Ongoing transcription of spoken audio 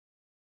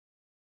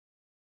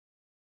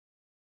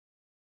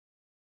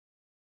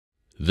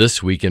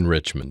This Week in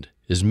Richmond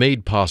is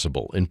made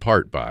possible in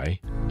part by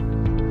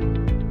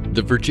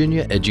the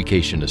Virginia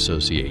Education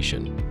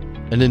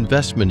Association. An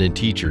investment in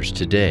teachers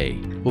today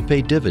will pay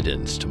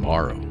dividends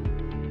tomorrow.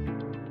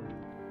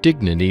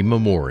 Dignity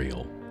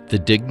Memorial. The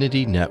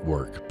Dignity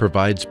Network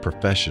provides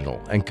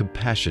professional and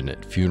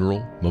compassionate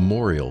funeral,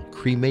 memorial,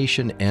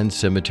 cremation, and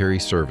cemetery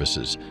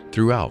services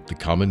throughout the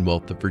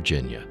Commonwealth of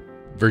Virginia.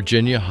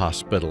 Virginia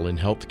Hospital and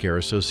Healthcare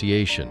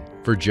Association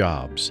for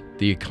jobs,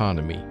 the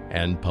economy,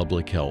 and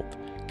public health,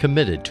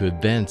 committed to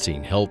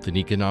advancing health and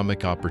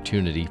economic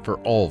opportunity for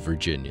all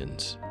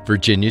Virginians.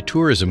 Virginia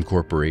Tourism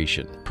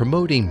Corporation,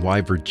 promoting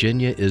why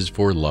Virginia is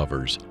for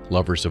lovers,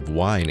 lovers of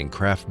wine and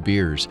craft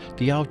beers,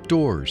 the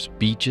outdoors,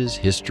 beaches,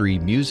 history,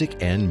 music,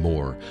 and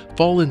more.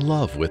 Fall in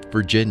love with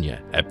Virginia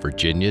at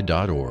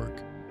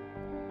virginia.org.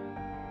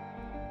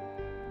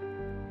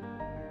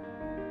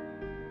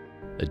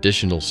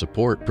 Additional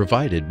support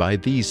provided by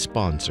these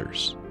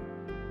sponsors.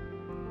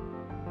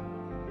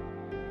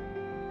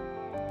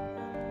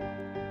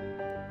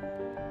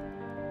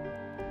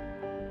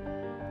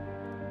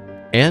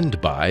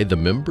 And by the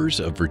members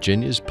of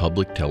Virginia's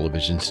public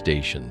television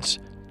stations.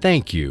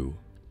 Thank you.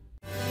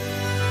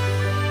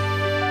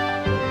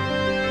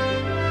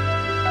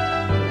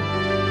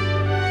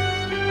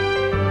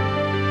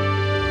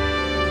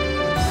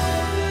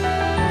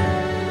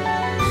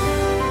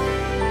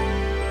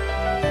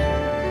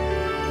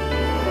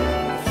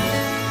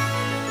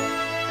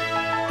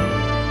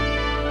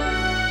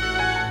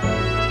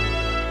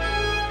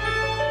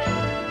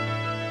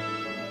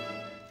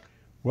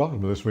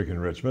 Welcome to This Week in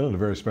Richmond, and a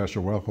very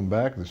special welcome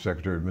back to the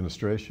Secretary of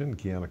Administration,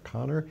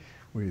 Keyanna.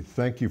 We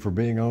thank you for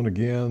being on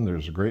again.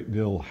 There's a great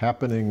deal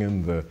happening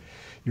in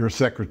your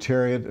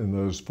secretariat in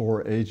those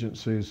 4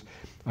 agencies.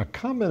 I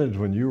commented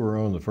when you were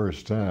on the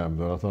first time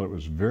that I thought it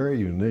was very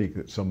unique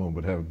that someone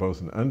would have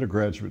both an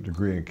undergraduate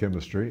degree in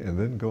chemistry and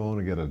then go on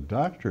and get a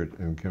doctorate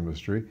in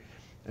chemistry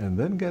and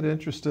then get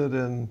interested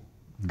in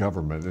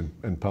government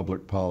and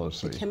public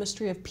policy. The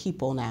chemistry of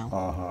people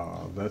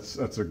now.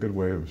 That's a good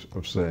way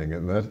of saying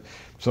it. And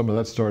some of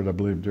that started, I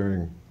believe,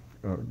 during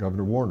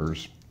Governor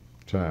Warner's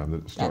time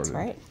that it started. That's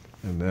right.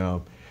 And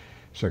now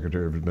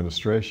Secretary of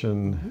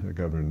Administration,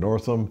 Governor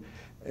Northam,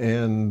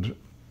 and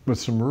with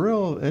some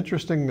real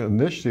interesting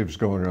initiatives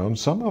going on,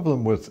 some of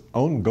them with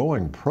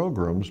ongoing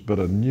programs, but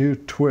a new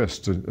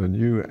twist, a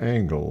new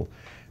angle.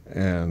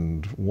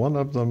 And one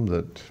of them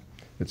that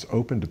it's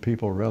open to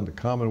people around the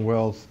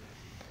Commonwealth.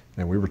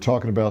 And we were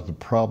talking about the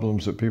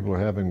problems that people are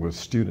having with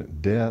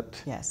student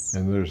debt. Yes.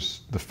 And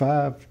there's the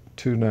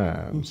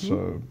 529.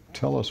 So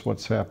tell us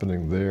what's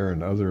happening there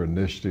and other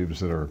initiatives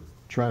that are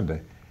trying to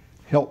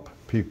help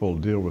people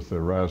deal with the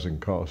rising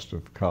cost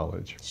of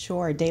college.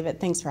 Sure, David,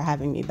 thanks for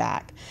having me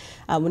back.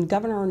 When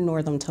Governor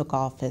Northam took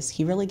office,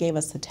 he really gave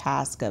us the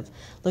task of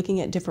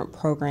looking at different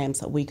programs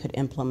that we could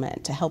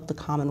implement to help the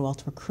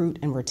Commonwealth recruit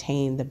and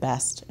retain the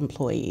best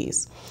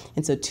employees.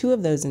 And so 2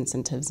 of those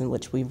incentives in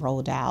which we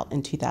rolled out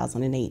in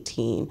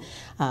 2018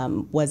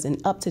 was an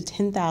up to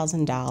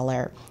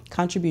 $10,000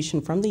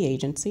 contribution from the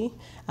agency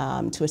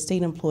to a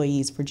state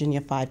employee's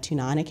Virginia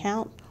 529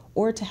 account,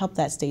 or to help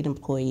that state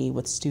employee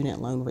with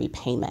student loan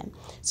repayment.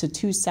 So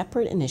 2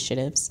 separate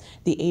initiatives.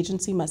 The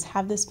agency must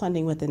have this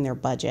funding within their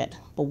budget,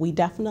 but we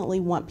definitely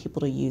want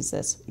people to use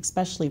this,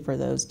 especially for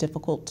those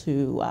difficult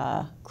to,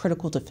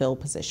 critical to fill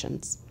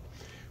positions.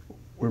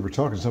 We were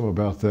talking some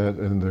about that,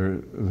 and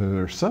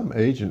there are some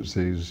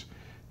agencies,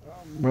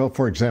 well,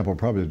 for example,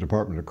 probably the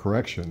Department of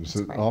Corrections,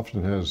 that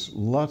often has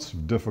lots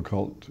of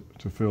difficult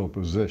to fill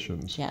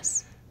positions.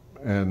 Yes.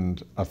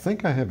 And I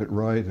think I have it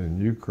right,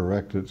 and you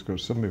correct it,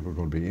 because some people are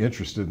going to be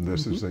interested in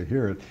this as they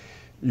hear it.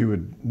 You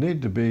would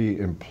need to be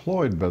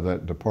employed by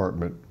that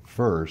department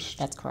first.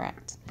 That's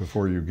correct.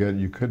 Before you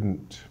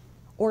couldn't.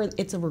 Or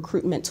it's a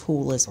recruitment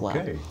tool as well.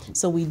 Okay.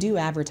 So we do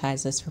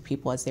advertise this for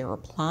people as they're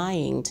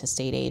applying to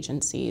state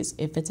agencies.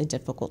 If it's a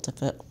difficult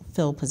to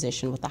fill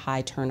position with a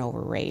high turnover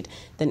rate,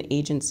 then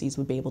agencies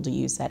would be able to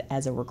use that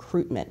as a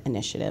recruitment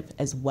initiative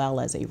as well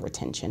as a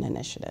retention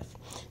initiative.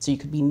 So you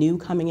could be new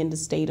coming into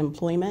state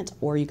employment,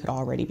 or you could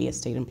already be a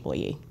state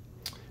employee.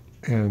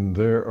 And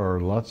there are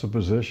lots of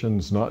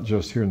positions, not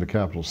just here in the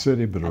capital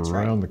city, but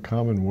around the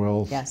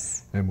Commonwealth.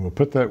 Yes. And we'll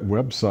put that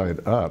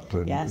website up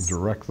and Yes.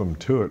 direct them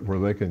to it where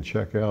they can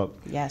check out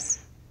Yes.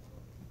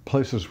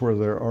 places where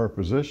there are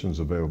positions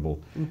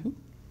available.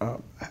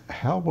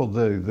 How will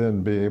they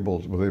then be able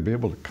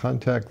to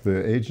contact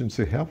the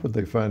agency? How would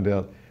they find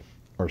out,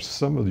 are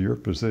some of your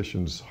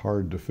positions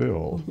hard to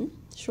fill?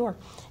 Sure.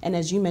 And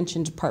as you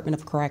mentioned, Department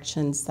of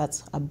Corrections,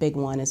 that's a big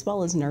one, as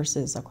well as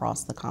nurses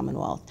across the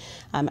Commonwealth.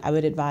 I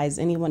would advise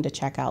anyone to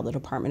check out the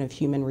Department of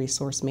Human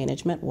Resource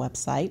Management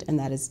website, and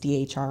that is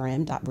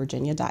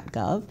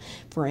dhrm.virginia.gov,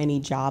 for any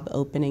job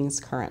openings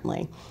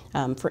currently.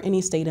 For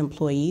any state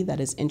employee that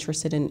is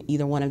interested in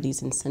either one of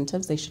these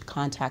incentives, they should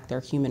contact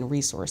their Human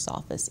Resource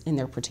Office in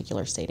their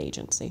particular state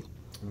agency.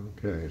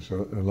 Okay,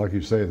 so like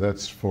you say,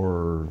 that's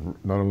for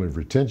not only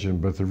retention,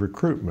 but the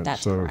recruitment.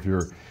 That's so correct. If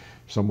you're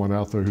someone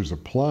out there who's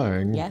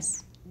applying,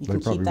 Yes. You can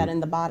keep that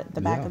in the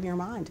back of your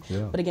mind.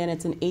 Yeah. But again,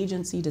 it's an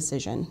agency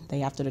decision. They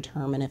have to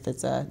determine if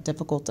it's a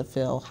difficult to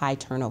fill, high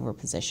turnover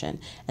position,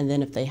 and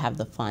then if they have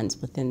the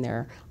funds within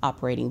their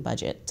operating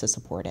budget to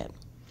support it.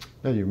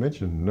 Now, you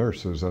mentioned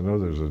nurses. I know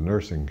there's a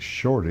nursing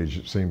shortage.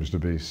 It seems to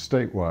be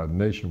statewide,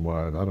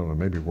 nationwide, I don't know,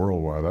 maybe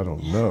worldwide, I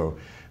don't know.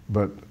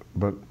 But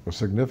a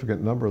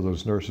significant number of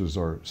those nurses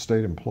are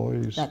state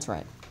employees? That's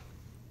right.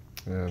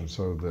 And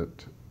so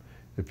that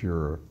if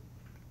you're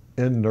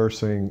in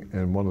nursing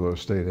in one of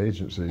those state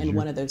agencies, In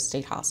one of those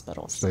state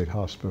hospitals.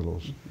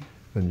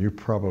 Then you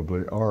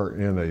probably are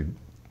in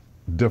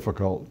a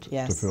difficult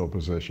to fill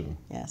position.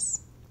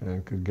 Yes.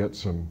 And could get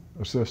some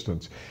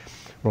assistance.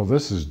 Well,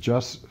 this is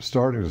just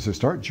starting. Does it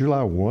start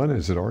July 1?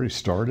 Is it already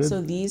started?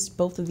 So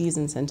both of these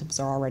incentives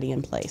are already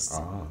in place.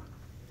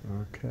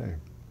 Okay.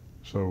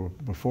 So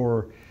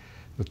before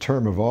the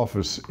term of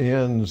office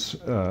ends,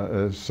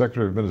 as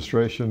Secretary of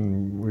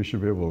Administration, we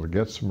should be able to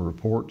get some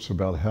reports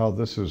about how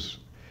this is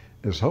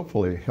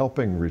hopefully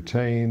helping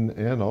retain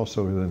and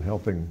also then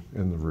helping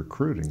in the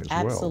recruiting as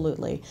well.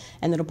 Absolutely.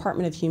 And the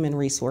Department of Human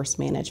Resource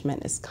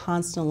Management is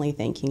constantly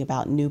thinking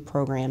about new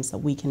programs that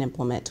we can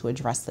implement to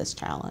address this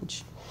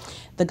challenge.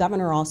 The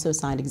governor also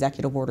signed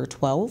Executive Order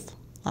 12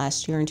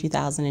 last year in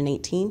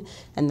 2018,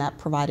 and that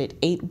provided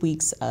 8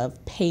 weeks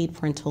of paid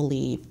parental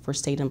leave for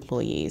state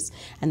employees,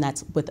 and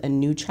that's with a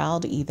new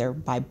child either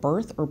by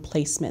birth or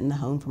placement in the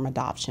home from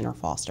adoption or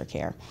foster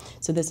care.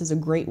 So this is a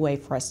great way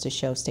for us to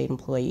show state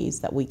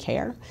employees that we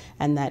care,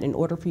 and that in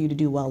order for you to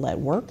do well at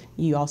work,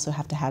 you also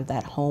have to have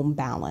that home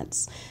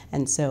balance.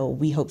 And so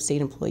we hope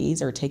state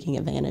employees are taking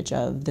advantage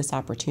of this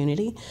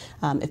opportunity.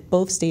 If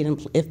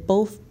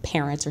both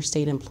parents are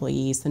state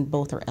employees, then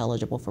both are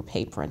eligible for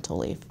paid parental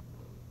leave.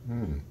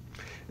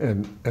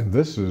 And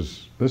this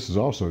is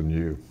also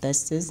new.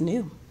 This is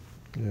new.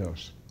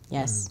 Yes.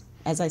 Yes.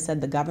 As I said,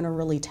 the governor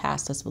really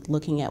tasked us with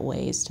looking at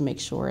ways to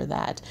make sure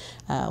that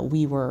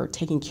we were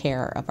taking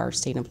care of our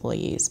state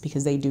employees,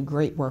 because they do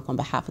great work on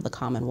behalf of the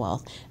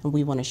Commonwealth, and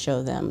we want to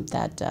show them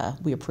that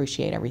we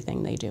appreciate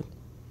everything they do.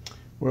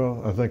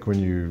 Well, I think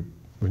when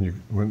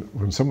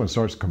someone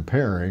starts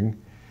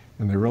comparing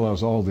and they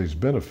realize all these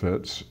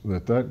benefits,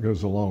 that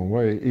goes a long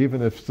way,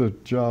 even if the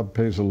job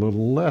pays a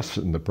little less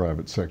in the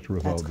private sector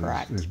with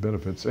these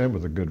benefits and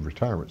with a good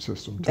retirement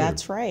system, too.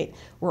 That's right.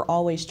 We're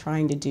always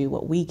trying to do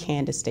what we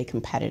can to stay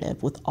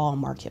competitive with all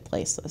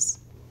marketplaces.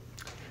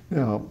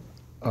 Now,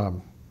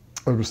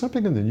 there was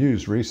something in the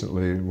news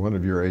recently, one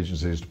of your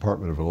agencies,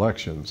 Department of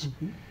Elections.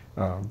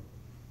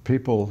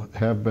 People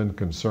have been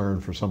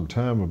concerned for some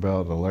time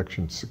about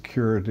election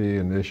security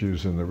and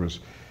issues, and there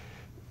was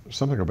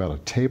something about a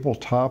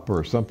tabletop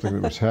or something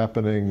that was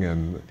happening,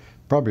 and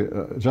probably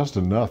just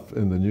enough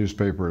in the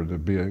newspaper to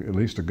be at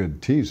least a good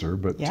teaser,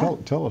 but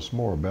tell us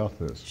more about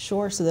this.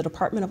 Sure. So the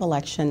Department of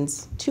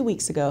Elections 2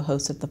 weeks ago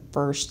hosted the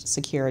first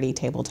security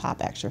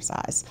tabletop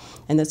exercise,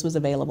 and this was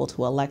available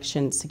to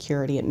election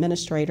security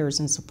administrators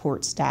and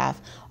support staff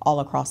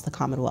all across the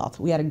Commonwealth.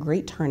 We had a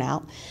great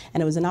turnout,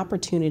 and it was an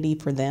opportunity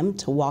for them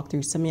to walk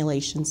through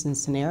simulations and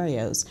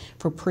scenarios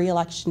for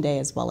pre-election day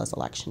as well as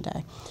election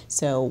day.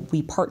 So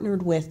we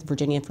partnered with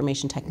Virginia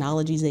Information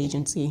Technologies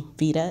Agency,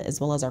 VITA, as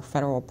well as our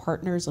federal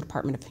partners, the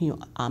Department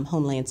of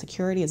Homeland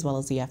Security, as well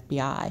as the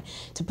FBI,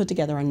 to put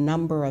together a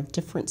number of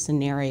different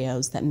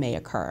scenarios that may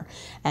occur.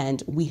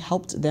 And we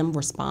helped them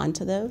respond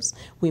to those.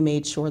 We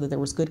made sure that there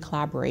was good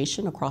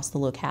collaboration across the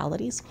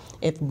localities.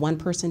 If one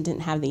person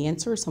didn't have the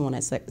answer, someone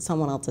else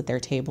at their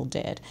table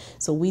did.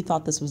 So we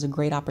thought this was a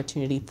great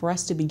opportunity for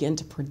us to begin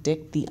to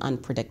predict the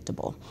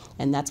unpredictable.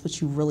 And that's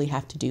what you really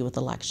have to do with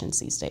elections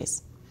these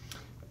days.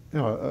 You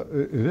know,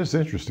 it is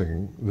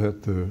interesting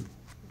that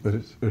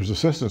there's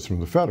assistance from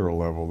the federal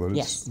level,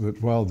 that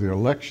while the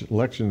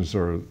elections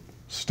are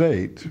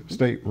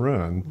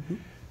state-run,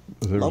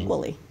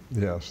 locally.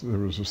 Yes, there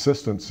was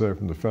assistance there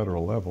from the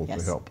federal level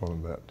to help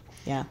on that.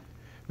 Yeah.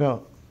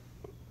 Now,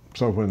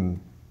 so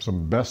when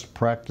some best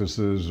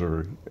practices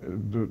are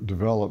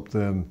developed,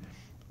 then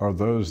are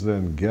those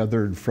then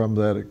gathered from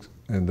that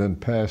and then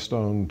passed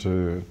on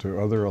to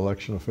other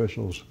election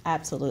officials?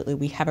 Absolutely.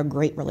 We have a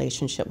great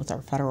relationship with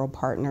our federal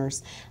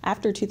partners.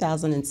 After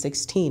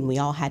 2016, we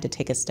all had to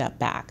take a step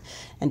back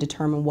and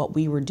determine what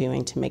we were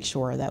doing to make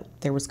sure that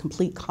there was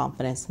complete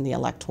confidence in the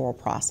electoral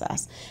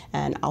process.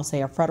 And I'll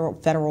say our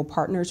federal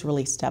partners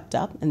really stepped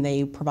up, and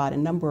they provide a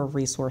number of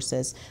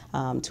resources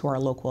to our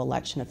local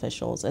election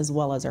officials, as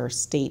well as our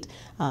state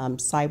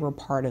cyber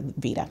part of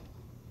VITA.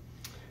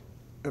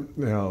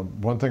 Now,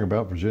 one thing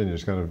about Virginia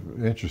is kind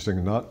of interesting.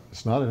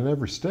 It's not in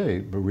every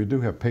state, but we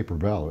do have paper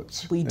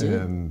ballots. We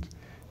do.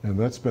 And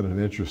that's been an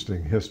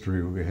interesting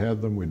history. We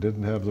had them, we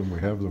didn't have them, we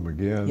have them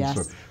again. Yes.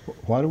 So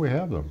why do we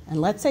have them? And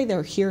let's say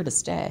they're here to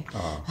stay.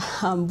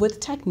 With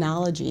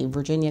technology,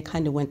 Virginia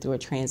kind of went through a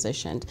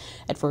transition.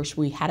 At first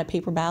we had a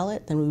paper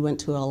ballot, then we went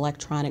to an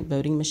electronic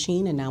voting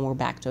machine, and now we're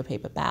back to a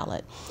paper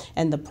ballot.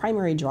 And the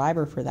primary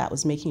driver for that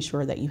was making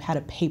sure that you had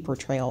a paper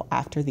trail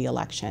after the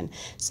election.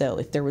 So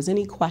if there was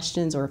any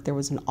questions or if there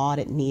was an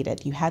audit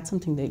needed, you had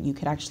something that you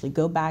could actually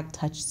go back,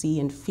 touch,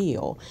 see, and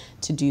feel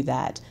to do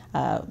that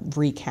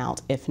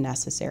recount if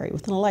necessary.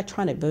 With an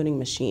electronic voting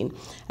machine,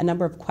 a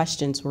number of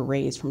questions were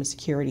raised from a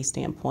security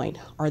standpoint.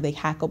 Are they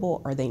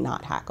hackable? Are they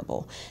not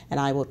hackable? And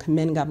I will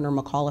commend Governor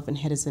McAuliffe and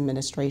his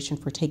administration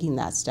for taking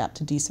that step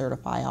to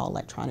decertify all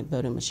electronic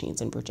voting machines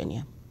in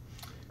Virginia.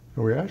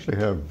 We actually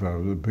have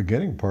the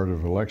beginning part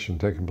of election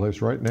taking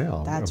place right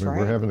now. That's right. right.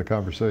 We're having a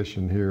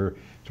conversation here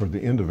toward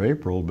the end of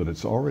April, but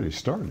it's already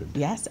started.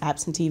 Yes,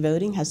 absentee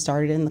voting has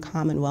started in the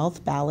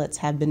Commonwealth. Ballots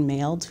have been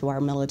mailed to our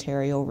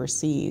military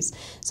overseas.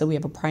 So we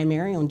have a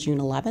primary on June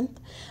 11th.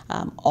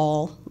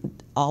 All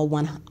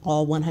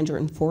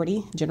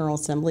 140 General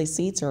Assembly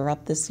seats are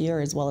up this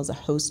year, as well as a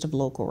host of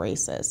local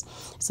races.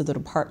 So the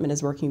department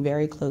is working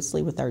very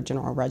closely with our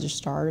general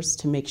registrars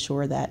to make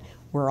sure that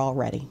we're all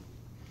ready.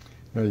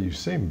 Now, you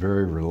seem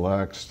very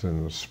relaxed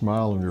and a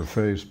smile on your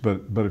face,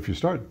 but if you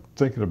start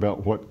thinking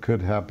about what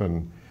could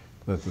happen,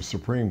 that the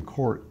Supreme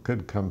Court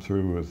could come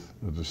through with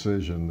a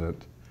decision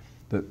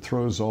that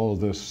throws all of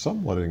this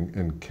somewhat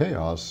in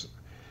chaos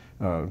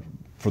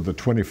for the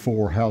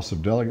 24 House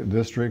of Delegate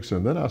districts,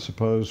 and then I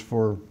suppose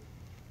for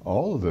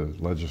all of the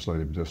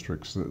legislative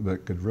districts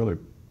that could really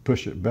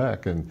push it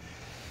back. And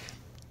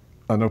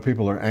I know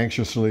people are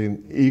anxiously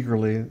and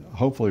eagerly,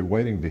 hopefully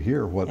waiting to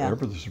hear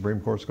whatever the Supreme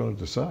Court's going to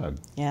decide.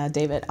 Yeah,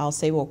 David, I'll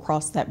say we'll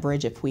cross that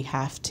bridge if we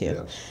have to.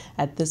 Yes.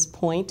 At this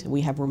point,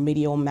 we have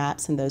remedial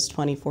maps in those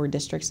 24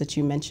 districts that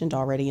you mentioned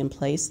already in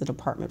place. The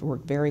department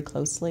worked very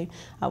closely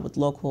with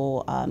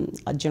local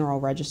general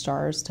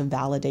registrars to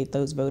validate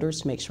those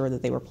voters to make sure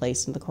that they were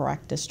placed in the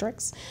correct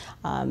districts.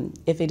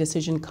 If a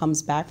decision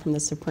comes back from the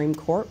Supreme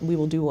Court, we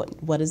will do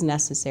what is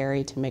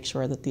necessary to make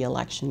sure that the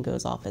election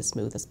goes off as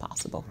smooth as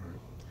possible.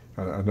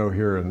 I know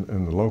here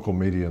in the local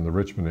media in the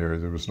Richmond area,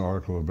 there was an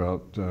article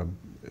about a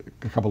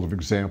couple of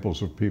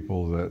examples of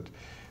people that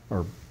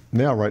are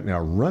right now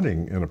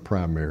running in a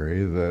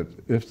primary, that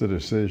if the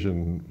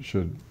decision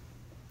should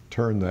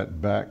turn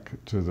that back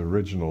to the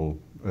original,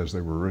 as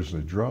they were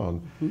originally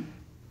drawn,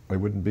 they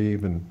wouldn't be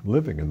even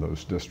living in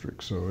those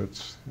districts. So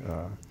it's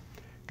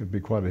could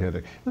be quite a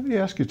headache. Let me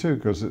ask you too,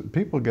 because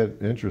people get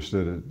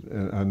interested,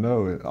 and I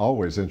know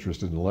always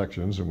interested in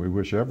elections, and we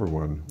wish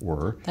everyone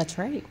were. That's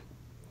right.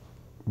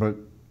 But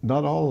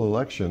not all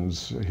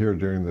elections here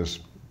during this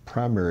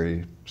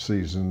primary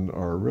season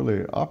are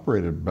really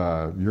operated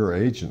by your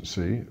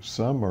agency.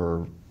 Some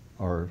are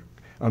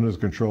under the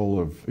control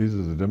of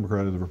either the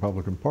Democrat or the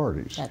Republican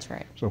parties. That's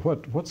right. So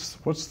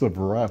what's the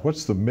variety?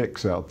 What's the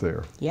mix out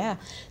there? Yeah.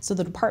 So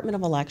the Department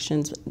of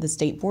Elections, the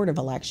State Board of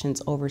Elections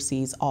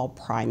oversees all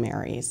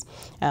primaries,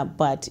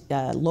 but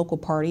local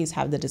parties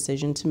have the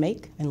decision to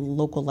make, and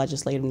local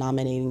legislative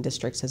nominating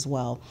districts as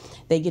well.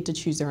 They get to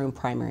choose their own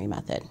primary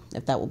method,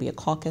 if that will be a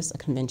caucus, a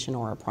convention,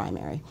 or a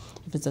primary.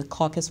 If it's a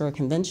caucus or a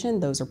convention,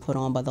 those are put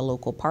on by the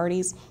local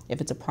parties. If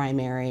it's a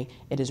primary,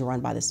 it is run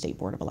by the State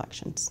Board of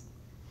Elections.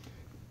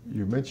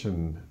 You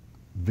mentioned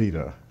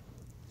VITA.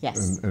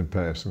 Yes. In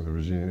passing, the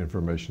Virginia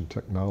Information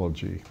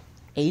Technology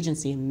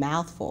Agency,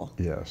 mouthful.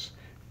 Yes.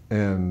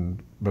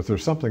 But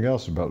there's something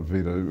else about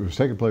VITA. It was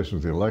taking place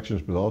with the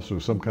elections, but also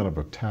some kind of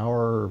a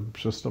tower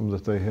system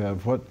that they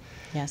have.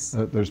 Yes.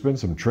 There's been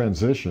some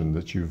transition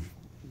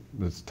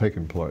that's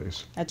taken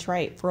place. That's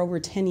right. For over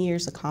 10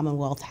 years, the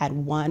Commonwealth had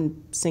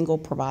one single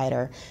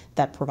provider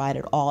that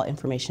provided all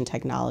information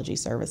technology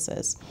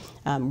services.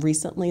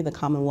 Recently, the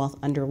Commonwealth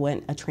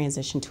underwent a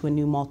transition to a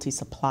new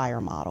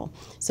multi-supplier model.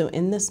 So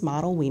in this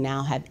model, we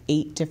now have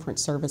 8 different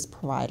service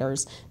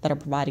providers that are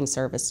providing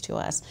service to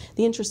us.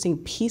 The interesting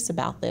piece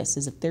about this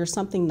is if there's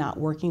something not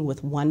working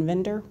with one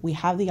vendor, we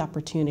have the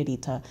opportunity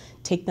to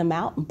take them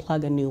out and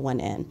plug a new one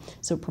in.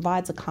 So it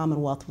provides the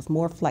Commonwealth with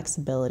more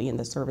flexibility in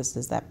the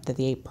services that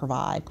they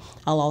provide.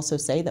 I'll also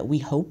say that we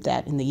hope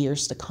that in the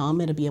years to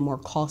come, it'll be a more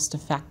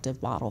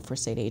cost-effective model for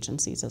state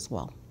agencies as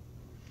well.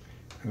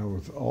 You know,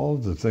 with all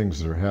the things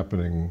that are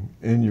happening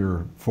in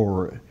your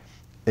 4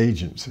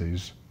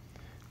 agencies,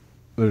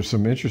 there's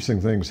some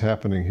interesting things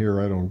happening here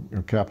right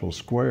on Capitol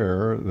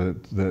Square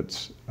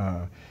that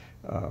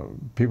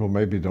people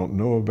maybe don't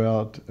know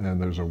about,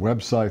 and there's a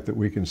website that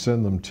we can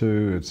send them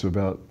to. It's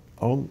about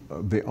On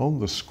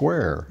the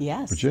Square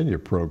Virginia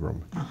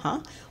program.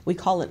 We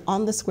call it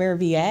On the Square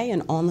VA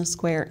and On the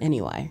Square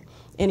Anyway.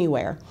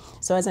 anywhere.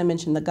 So as I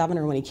mentioned, the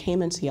governor, when he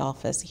came into the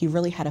office, he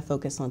really had a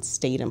focus on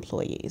state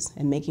employees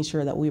and making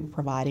sure that we were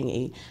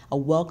providing a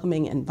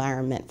welcoming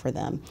environment for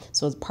them.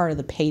 So as part of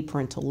the paid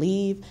parental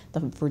leave, the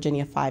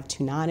Virginia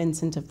 529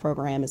 incentive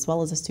program, as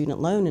well as a student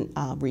loan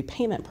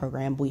repayment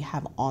program, we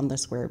have On the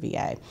Square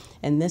VA.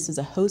 And this is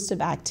a host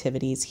of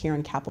activities here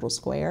in Capitol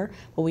Square,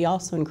 but we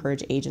also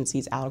encourage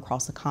agencies out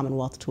across the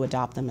Commonwealth to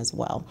adopt them as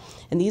well.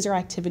 And these are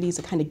activities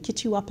that kind of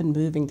get you up and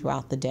moving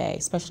throughout the day,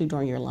 especially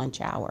during your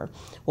lunch hour.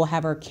 We'll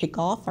have our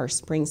kickoff, our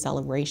spring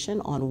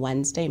celebration on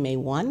Wednesday, May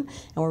 1, and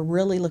we're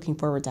really looking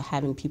forward to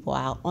having people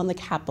out on the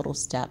Capitol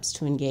steps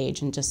to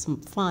engage in just some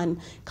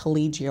fun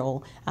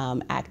collegial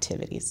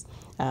activities.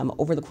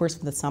 Over the course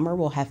of the summer,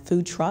 we'll have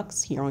food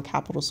trucks here on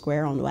Capitol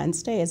Square on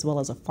Wednesday, as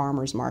well as a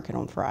farmer's market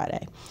on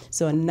Friday.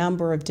 So a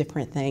number of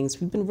different things.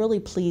 We've been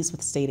really pleased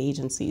with state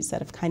agencies that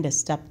have kind of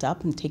stepped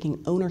up and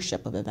taking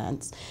ownership of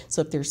events.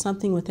 So if there's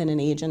something within an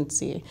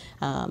agency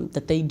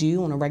that they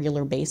do on a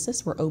regular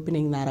basis, we're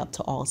opening that up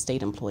to all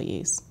state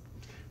employees.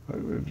 I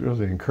would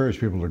really encourage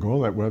people to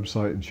go on that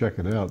website and check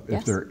it out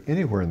if they're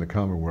anywhere in the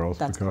Commonwealth.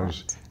 That's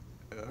because,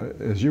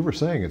 as you were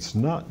saying, it's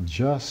not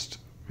just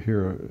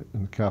here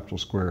in Capitol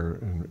Square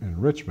in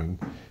Richmond.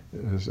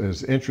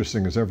 As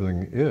interesting as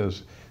everything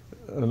is,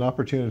 an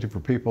opportunity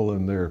for people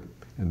in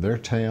their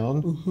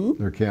town,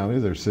 their county,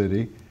 their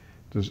city,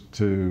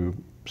 to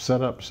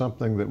set up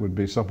something that would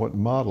be somewhat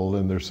model,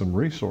 and there's some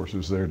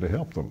resources there to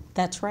help them.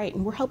 That's right,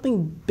 and we're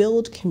helping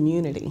build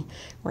community,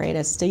 right?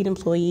 As state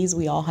employees,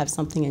 we all have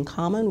something in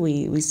common.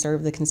 We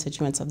serve the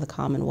constituents of the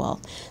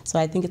Commonwealth. So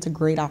I think it's a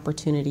great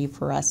opportunity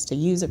for us to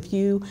use a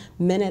few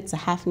minutes, a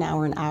half an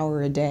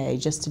hour a day,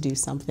 just to do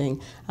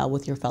something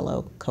with your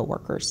fellow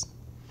coworkers.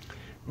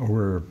 Well,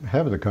 we're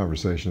having the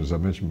conversation, as I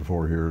mentioned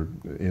before, here,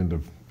 end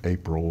of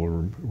April,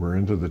 or we're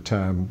into the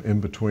time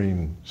in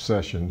between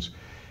sessions.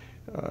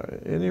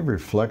 Any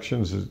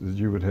reflections that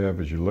you would have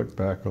as you look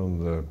back on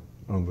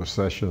the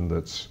session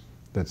that's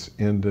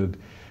ended?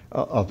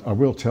 I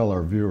will tell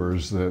our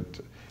viewers that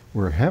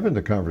we're having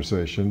the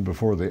conversation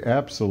before the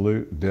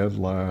absolute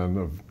deadline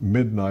of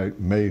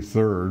midnight, May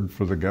 3rd,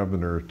 for the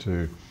governor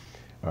to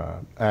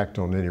act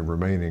on any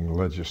remaining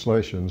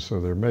legislation. So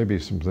there may be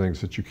some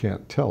things that you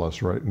can't tell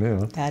us right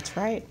now. That's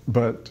right.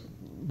 But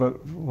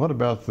what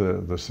about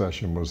the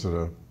session? Was it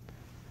a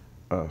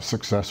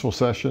successful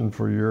session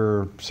for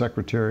your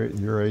secretariat and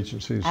your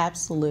agencies?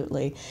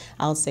 Absolutely.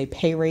 I'll say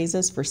pay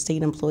raises for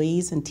state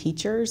employees and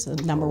teachers,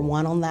 number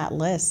one on that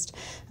list.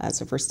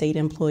 So for state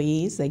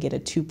employees, they get a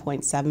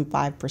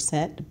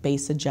 2.75%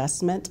 base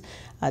adjustment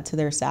to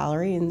their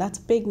salary, and that's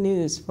big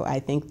news. I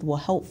think will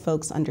help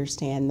folks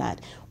understand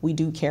that we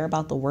do care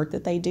about the work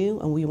that they do,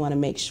 and we want to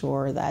make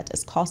sure that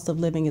as cost of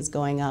living is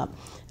going up,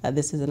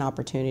 this is an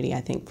opportunity,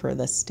 I think, for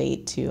the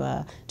state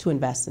to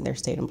invest in their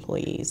state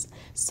employees.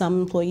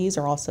 Some employees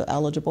are also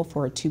eligible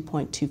for a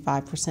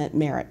 2.25%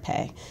 merit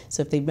pay.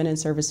 So if they've been in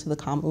service to the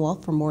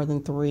Commonwealth for more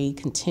than 3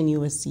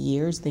 continuous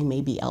years, they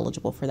may be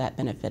eligible for that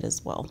benefit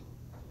as well.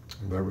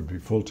 And that would be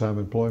full-time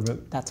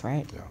employment? That's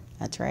right. Yeah.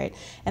 That's right.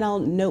 And I'll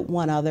note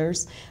one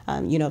others.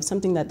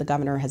 Something that the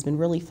governor has been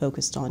really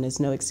focused on is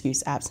no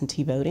excuse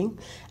absentee voting.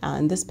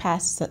 In this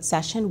past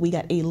session, we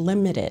got a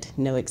limited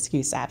no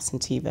excuse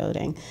absentee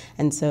voting.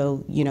 And so,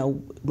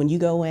 when you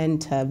go in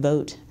to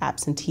vote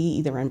absentee,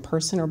 either in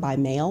person or by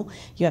mail,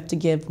 you have to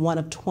give one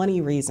of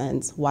 20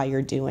 reasons why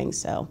you're doing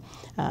so.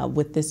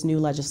 With this new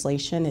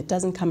legislation, it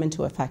doesn't come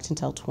into effect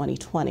until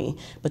 2020,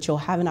 but you'll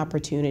have an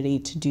opportunity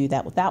to do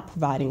that without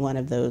providing one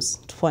of those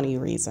 20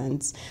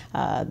 reasons.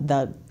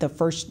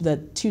 The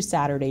 2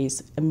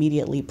 Saturdays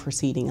immediately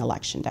preceding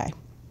Election Day.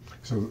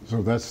 So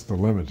that's the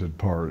limited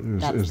part.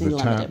 That's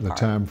the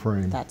time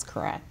frame. That's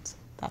correct.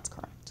 That's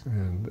correct.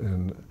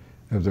 And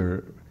have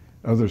there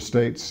other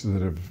states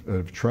that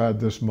have tried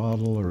this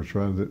model or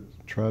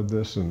tried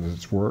this and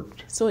it's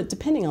worked? So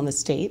depending on the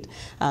state,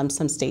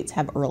 some states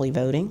have early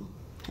voting.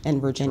 In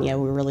Virginia,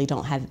 we really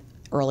don't have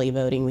early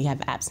voting. We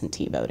have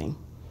absentee voting.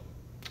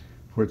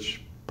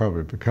 Which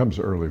probably becomes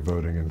early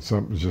voting, and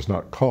it's just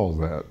not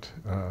called that.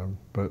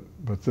 But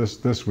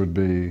this would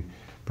be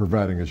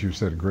providing, as you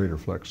said, greater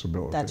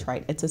flexibility. That's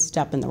right. It's a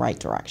step in the right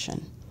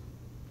direction.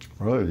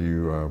 Well, are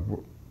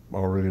you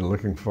already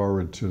looking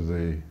forward to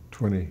the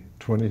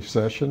 2020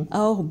 session?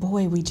 Oh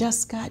boy, we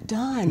just got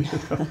done.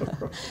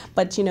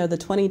 But the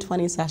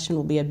 2020 session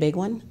will be a big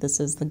one. This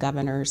is the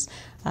governor's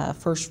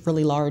first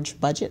really large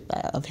budget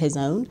of his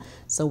own.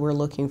 So we're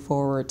looking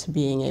forward to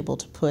being able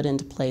to put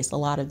into place a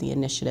lot of the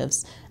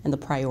initiatives and the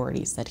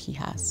priorities that he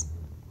has.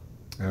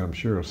 And I'm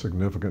sure a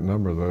significant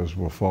number of those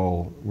will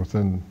fall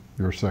within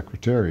your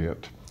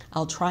secretariat.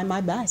 I'll try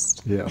my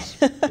best. Yes,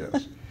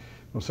 yes.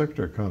 Well,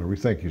 Secretary Connor, we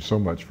thank you so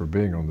much for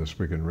being on This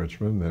Week in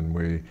Richmond, and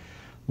we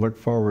look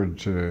forward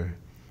to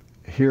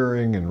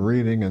hearing and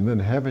reading and then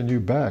having you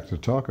back to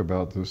talk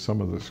about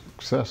some of the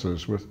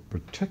successes,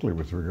 particularly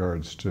with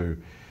regards to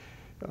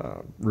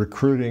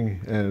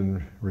recruiting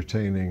and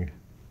retaining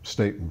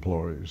state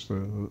employees,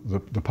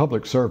 the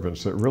public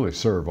servants that really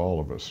serve all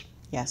of us.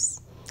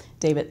 Yes.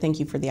 David, thank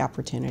you for the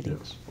opportunity.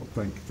 Yes.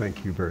 Well,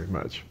 thank you very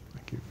much.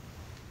 Thank you.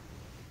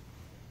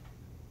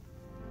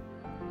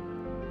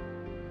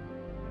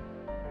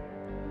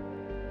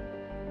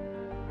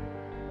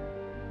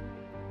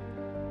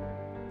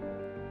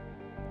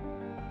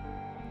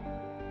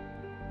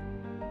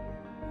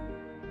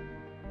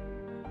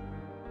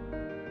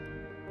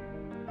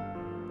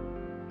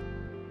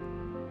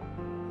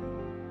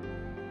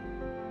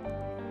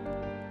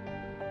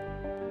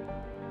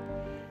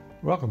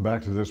 Welcome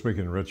back to This Week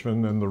in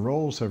Richmond, and the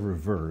roles have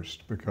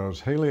reversed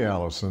because Hayley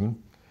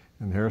Allison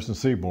and Harrison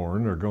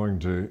Seaborn are going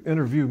to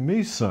interview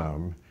me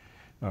some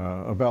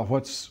about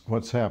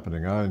what's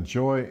happening. I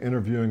enjoy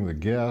interviewing the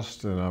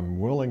guests, and I'm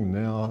willing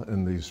now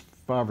in these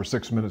 5 or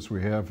 6 minutes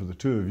we have for the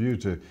two of you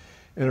to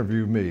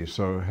interview me.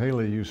 So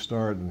Hayley, you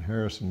start, and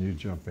Harrison, you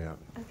jump in.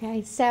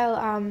 Okay,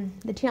 so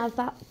the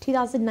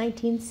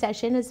 2019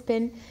 session has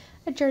been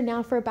adjourned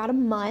now for about a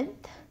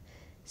month.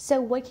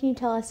 So what can you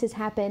tell us has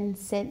happened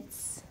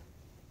since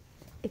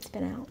it's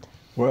been out?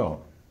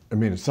 Well, I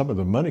mean, some of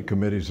the money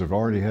committees have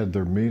already had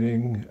their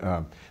meeting.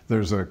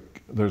 There's a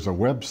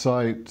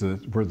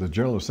website where the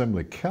General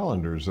Assembly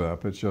calendar's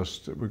up. It's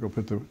just, we go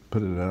put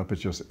it up.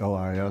 It's just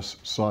LIS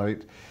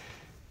site.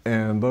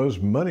 And those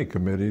money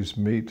committees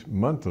meet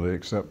monthly,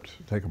 except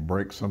take a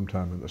break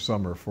sometime in the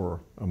summer for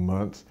a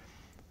month.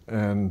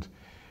 And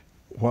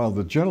while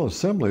the General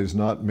Assembly is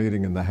not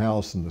meeting in the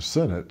House and the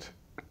Senate,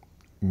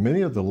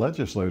 many of the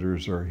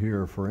legislators are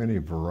here for any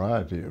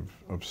variety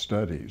of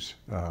studies.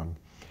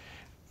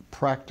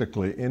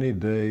 Practically any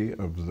day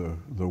of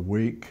the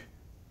week,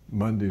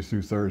 Monday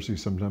through Thursday,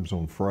 sometimes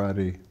on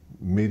Friday,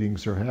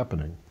 meetings are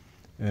happening.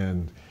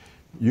 And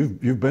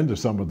you've been to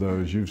some of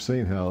those. You've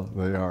seen how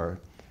they are.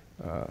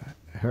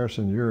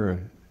 Harrison, you're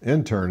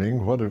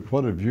interning.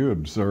 What have you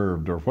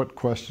observed, or what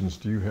questions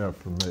do you have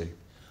for me?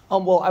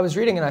 Well, I was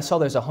reading and I saw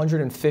there's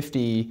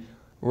 150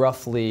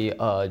 roughly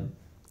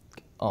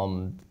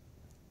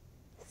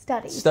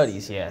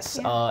studies, yes,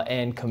 Yeah.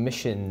 and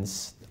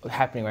commissions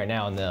happening right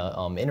now in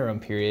the interim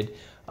period.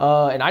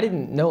 And I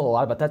didn't know a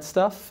lot about that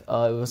stuff. It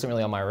wasn't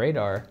really on my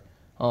radar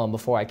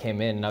before I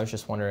came in, and I was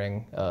just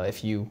wondering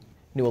if you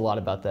knew a lot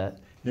about that.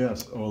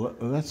 Yes, well,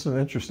 that's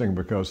interesting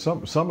because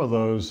some of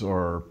those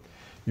are,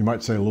 you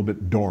might say, a little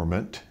bit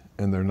dormant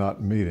and they're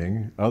not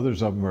meeting.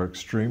 Others of them are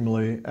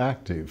extremely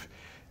active.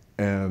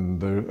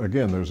 And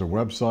again, there's a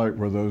website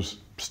where those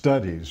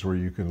studies, where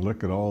you can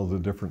look at all the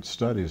different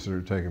studies that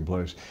are taking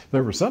place.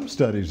 There were some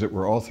studies that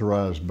were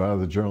authorized by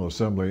the General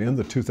Assembly in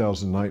the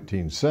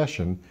 2019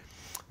 session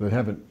that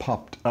haven't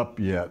popped up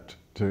yet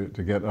to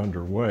get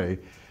underway.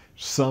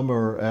 Some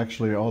are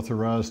actually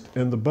authorized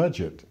in the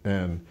budget.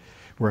 And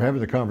we're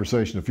having the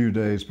conversation a few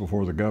days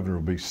before the governor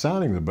will be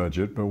signing the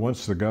budget, but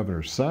once the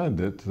governor signed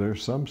it,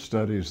 there's some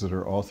studies that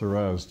are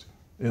authorized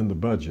in the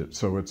budget.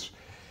 So it's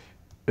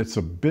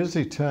a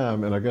busy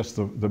time, and I guess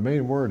the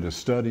main word is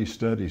study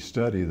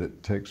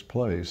that takes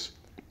place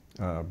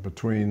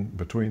between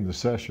the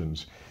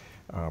sessions.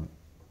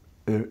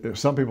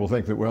 Some people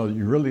think that, well,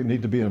 you really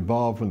need to be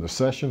involved when the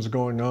session's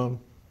going on,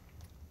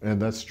 and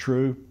that's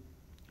true.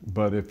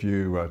 But if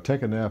you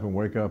take a nap and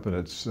wake up and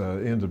it's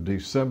end of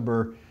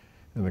December,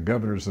 and the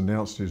governor's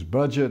announced his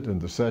budget and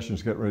the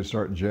session's getting ready to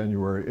start in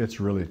January,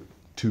 it's really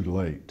too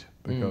late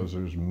because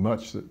there's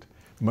much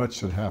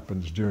that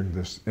happens during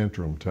this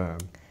interim time.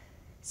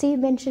 So you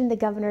mentioned the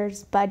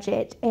governor's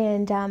budget,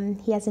 and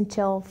he has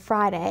until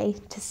Friday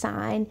to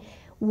sign.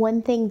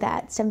 One thing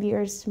that some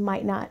viewers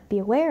might not be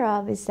aware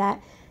of is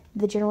that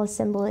the General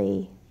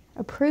Assembly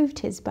approved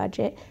his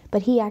budget,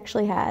 but he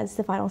actually has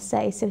the final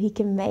say, so he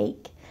can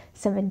make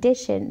some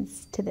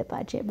additions to the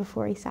budget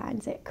before he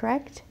signs it,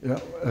 correct? Yeah,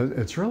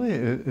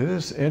 it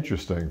is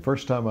interesting.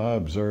 First time I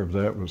observed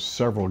that was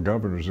several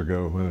governors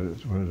ago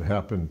when it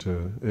happened to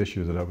an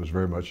issue that I was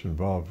very much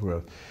involved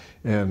with.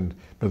 And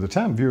by the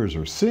time viewers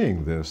are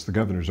seeing this, the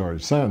governor's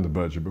already signed the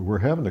budget, but we're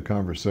having a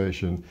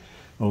conversation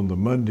on the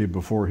Monday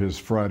before his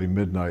Friday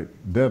midnight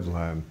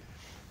deadline.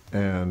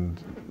 And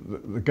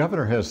the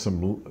governor has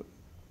some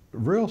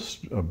real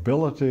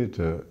ability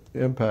to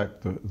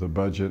impact the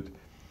budget.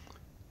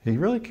 He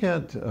really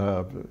can't,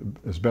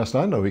 as best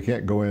I know, he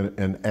can't go in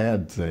and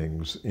add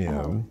things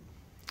in.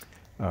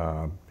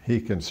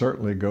 He can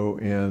certainly go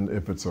in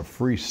if it's a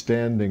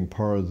freestanding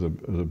part of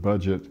the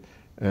budget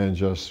and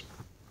just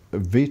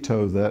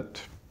veto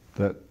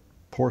that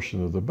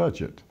portion of the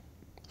budget.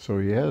 So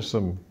he has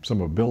some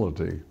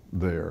ability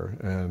there,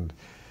 and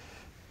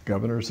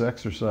governors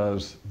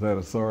exercise that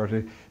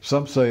authority.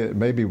 Some say it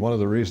may be one of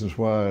the reasons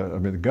why, I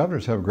mean, the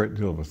governors have a great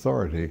deal of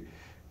authority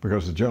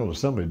because the General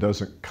Assembly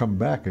doesn't come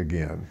back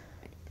again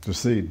to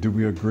see, do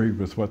we agree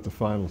with what the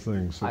final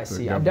things that I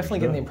see. I'm definitely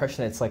getting the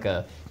impression that it's like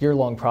a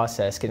year-long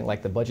process, getting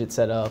like the budget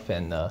set up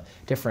and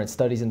different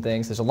studies and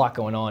things. There's a lot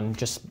going on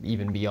just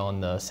even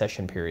beyond the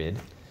session period.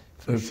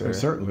 Sure.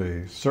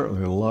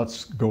 Certainly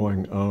lots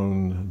going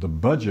on. The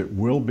budget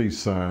will be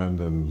signed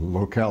and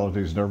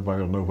localities and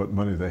everybody will know what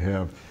money they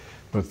have,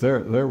 but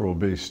there will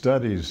be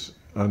studies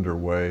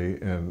underway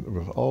and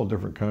with all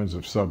different kinds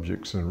of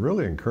subjects, and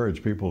really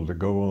encourage people to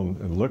go on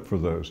and look for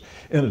those.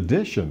 In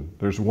addition,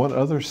 there's one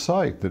other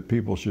site that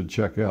people should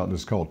check out, and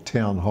it's called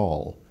Town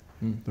Hall,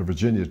 the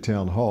Virginia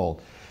Town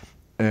Hall.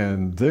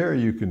 And there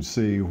you can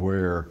see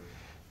where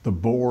the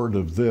board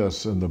of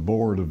this and the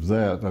board of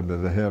that, I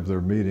mean, they have their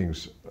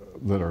meetings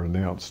that are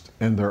announced,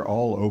 and they're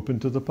all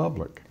open to the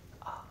public.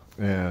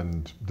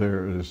 And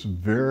there is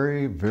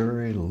very,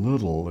 very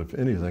little, if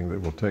anything, that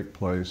will take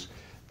place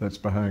that's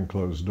behind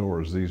closed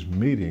doors. These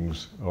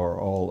meetings are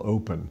all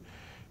open.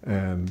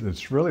 And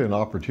it's really an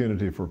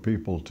opportunity for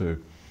people to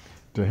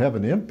have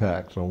an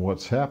impact on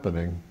what's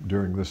happening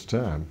during this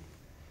time.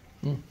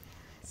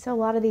 So a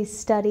lot of these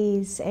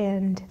studies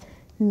and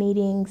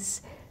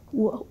meetings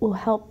will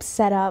help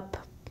set up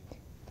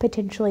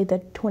potentially the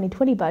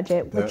 2020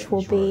 budget, which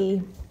will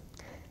be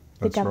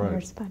the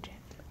governor's budget.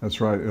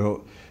 That's right.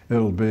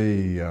 It'll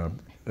be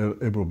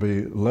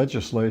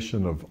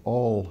legislation of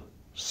all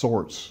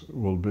sorts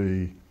will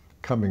be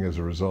coming as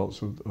a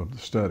result of the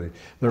study.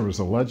 There was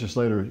a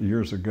legislator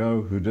years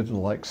ago who didn't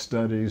like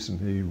studies, and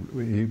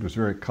he was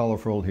very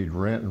colorful. He'd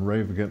rant and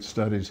rave against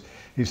studies.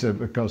 He said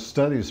because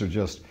studies are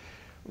just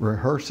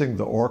rehearsing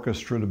the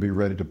orchestra to be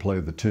ready to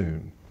play the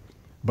tune.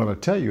 But I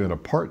tell you, in a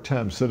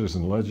part-time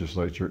citizen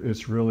legislature,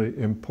 it's really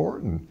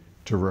important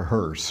to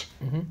rehearse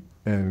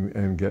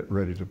and get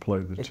ready to play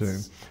the tune.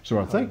 So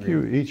I thank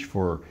you each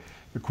for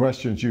the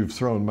questions you've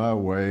thrown my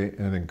way,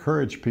 and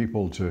encourage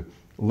people to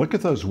look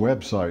at those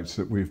websites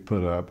that we've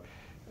put up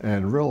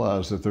and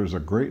realize that there's a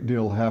great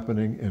deal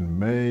happening in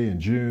May and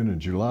June and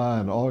July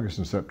and August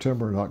and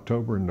September and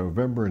October and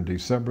November and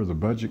December. The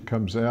budget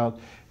comes out,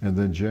 and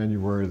then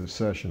January the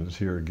session is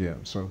here again.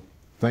 So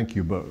thank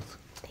you both.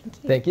 Thank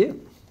you. Thank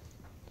you.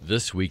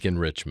 This Week in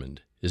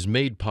Richmond is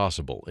made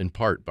possible in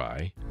part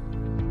by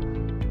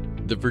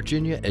the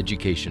Virginia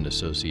Education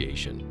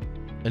Association.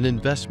 An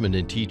investment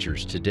in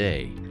teachers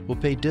today will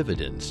pay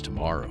dividends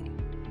tomorrow.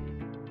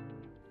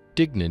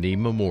 Dignity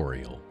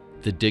Memorial.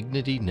 The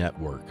Dignity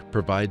Network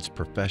provides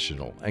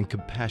professional and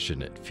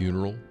compassionate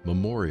funeral,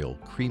 memorial,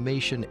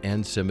 cremation,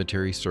 and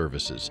cemetery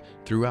services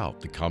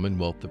throughout the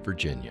Commonwealth of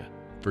Virginia.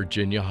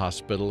 Virginia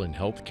Hospital and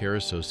Healthcare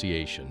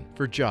Association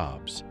for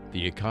jobs,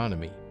 the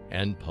economy,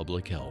 and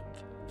public health.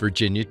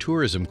 Virginia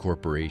Tourism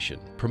Corporation,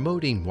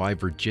 promoting why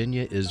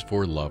Virginia is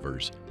for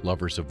lovers,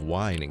 lovers of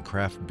wine and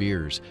craft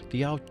beers,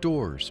 the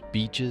outdoors,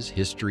 beaches,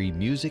 history,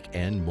 music,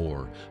 and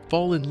more.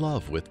 Fall in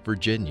love with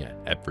Virginia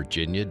at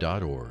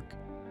virginia.org.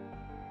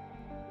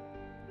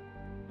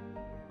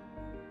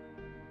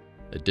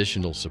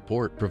 Additional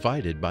support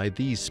provided by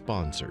these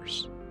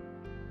sponsors.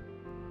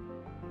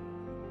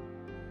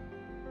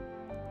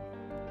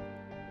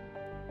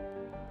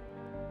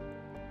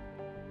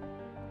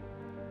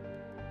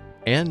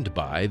 And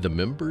by the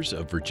members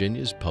of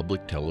Virginia's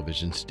public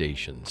television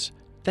stations.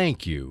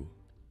 Thank you.